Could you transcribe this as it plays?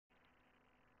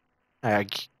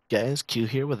Alright, guys, Q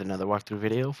here with another walkthrough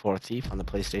video for Thief on the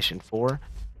PlayStation 4.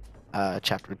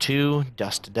 Chapter 2,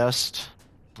 Dust to Dust.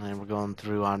 And we're going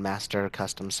through on Master,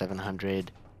 Custom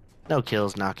 700. No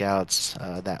kills,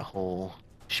 knockouts, that whole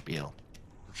spiel.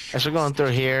 As we're going through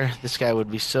here, this guy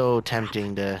would be so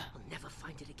tempting to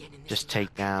just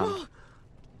take down.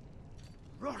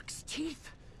 Rourke's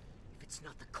teeth? If it's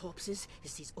not the corpses,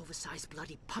 it's these oversized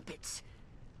bloody puppets.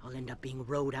 I'll end up being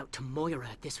rowed out to Moira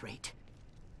at this rate.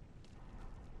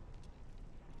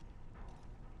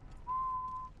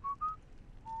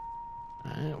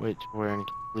 Alright, we're in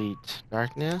complete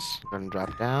darkness. Going to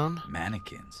drop down.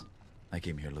 Mannequins. I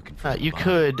came here looking for. You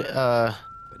could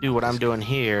do what I'm doing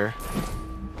here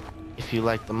if you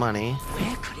like the money.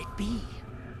 Where could it be?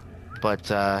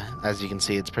 But as you can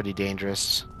see, it's pretty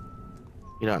dangerous.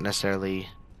 You don't necessarily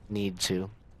need to,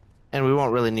 and we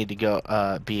won't really need to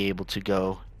go be able to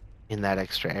go in that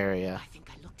extra area. I think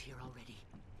I looked here already.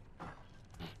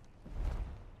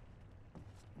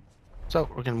 So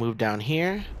we're gonna move down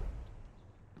here,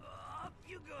 Up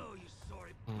you go, you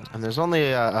sorry and there's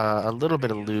only a little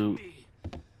bit of loot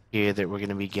here that we're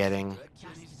gonna be getting.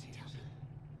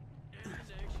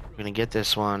 We're gonna get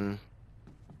this one.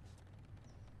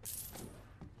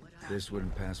 This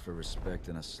wouldn't pass for respect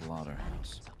in a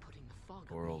slaughterhouse.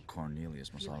 Poor old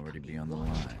Cornelius must already be on the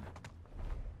line.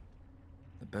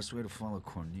 The best way to follow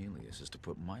Cornelius is to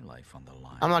put my life on the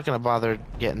line. I'm not gonna bother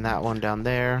getting that one down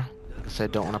there because I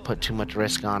don't want to put too much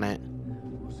risk on it.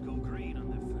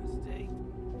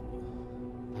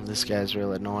 And this guy's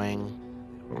real annoying.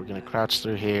 We're gonna crouch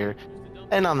through here,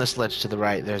 and on this ledge to the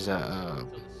right, there's a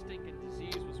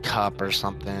cup or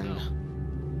something.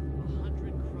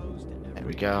 There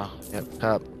we go. Yep,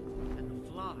 cup.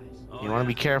 You want to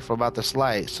be careful about this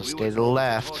light, so stay to the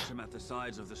left.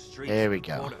 There we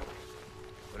go.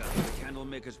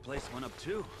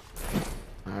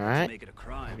 Alright.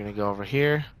 We're going to go over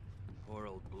here.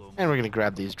 And we're going to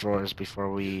grab these drawers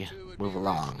before we move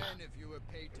along.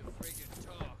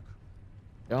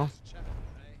 Go.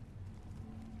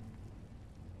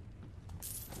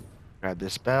 Grab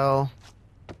this bell.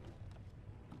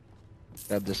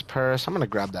 Grab this purse. I'm gonna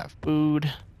grab that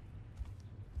food.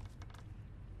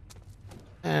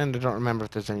 And I don't remember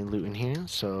if there's any loot in here,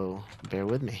 so bear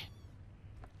with me.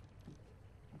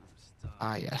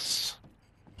 Ah, yes.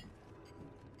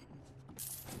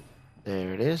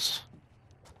 There it is.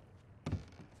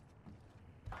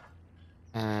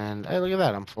 And hey, look at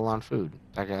that, I'm full on food.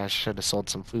 Like I should have sold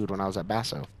some food when I was at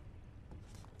Basso.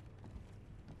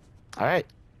 Alright.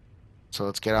 So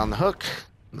let's get on the hook.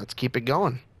 Let's keep it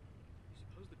going.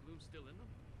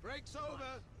 Break's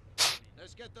over.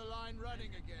 Let's get the line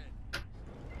running again.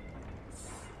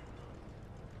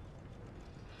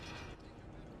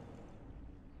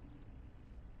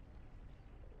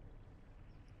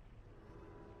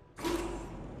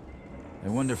 I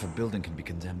wonder if a building can be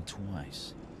condemned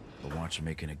twice. But watch you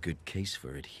making a good case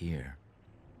for it here.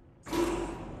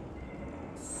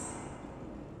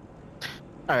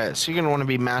 Alright, so you're going to want to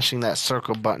be mashing that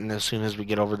circle button as soon as we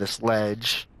get over this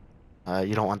ledge.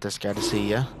 You don't want this guy to see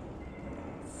you.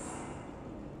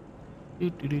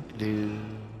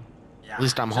 At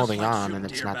least I'm holding on and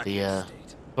it's not the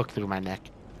hook through my neck.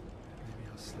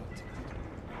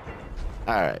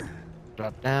 Alright.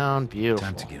 Drop down. Beautiful.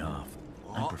 Time to get off.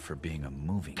 I prefer being a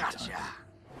moving target.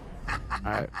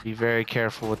 Alright, be very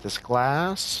careful with this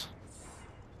glass.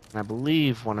 And I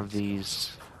believe one of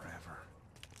these...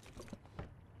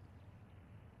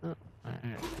 Oh,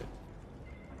 alright, good.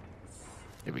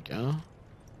 Here we go.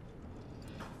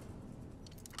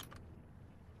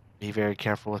 Be very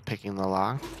careful with picking the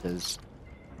lock, because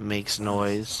it makes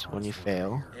noise when you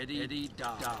fail. Eddie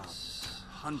Das,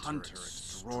 hunter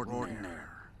extraordinaire.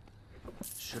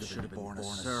 Should have been born a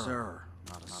sir,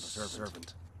 not a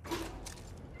servant.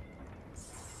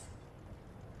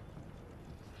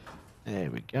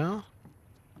 There we go.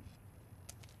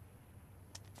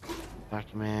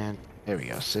 Document. There we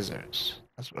go. Scissors.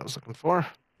 That's what I was looking for.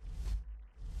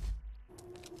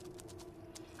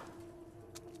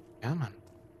 Come on.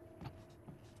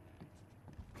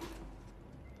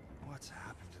 What's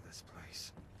happened to this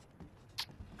place?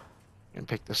 Gonna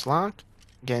pick this lock.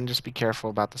 Again, just be careful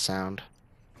about the sound.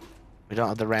 We don't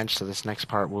have the wrench, so this next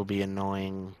part will be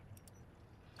annoying,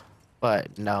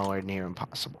 but nowhere near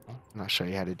impossible. And I'll show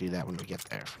you how to do that when we get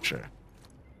there for sure.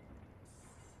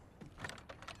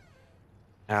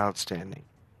 Outstanding.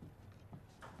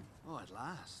 Oh, at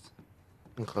last.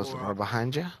 And close the door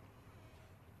behind you.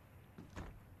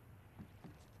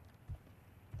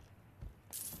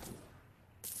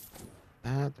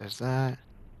 There's that.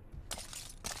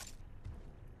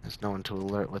 There's no one to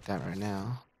alert with that right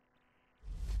now.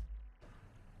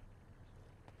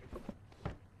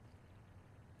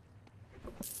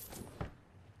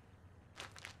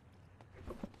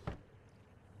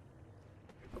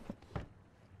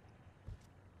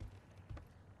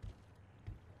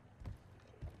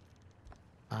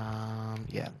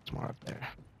 Yeah, there's more up there.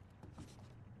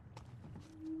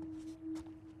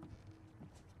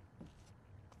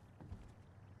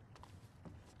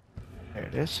 There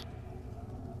it is.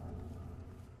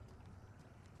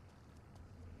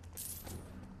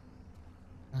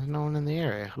 There's no one in the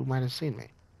area. Who might have seen me?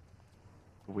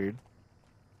 Weird.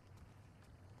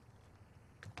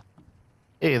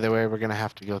 Either way, we're gonna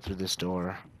have to go through this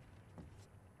door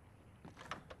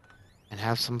and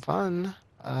have some fun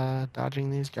dodging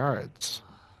these guards.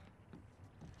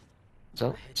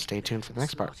 So, stay tuned for the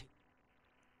next part.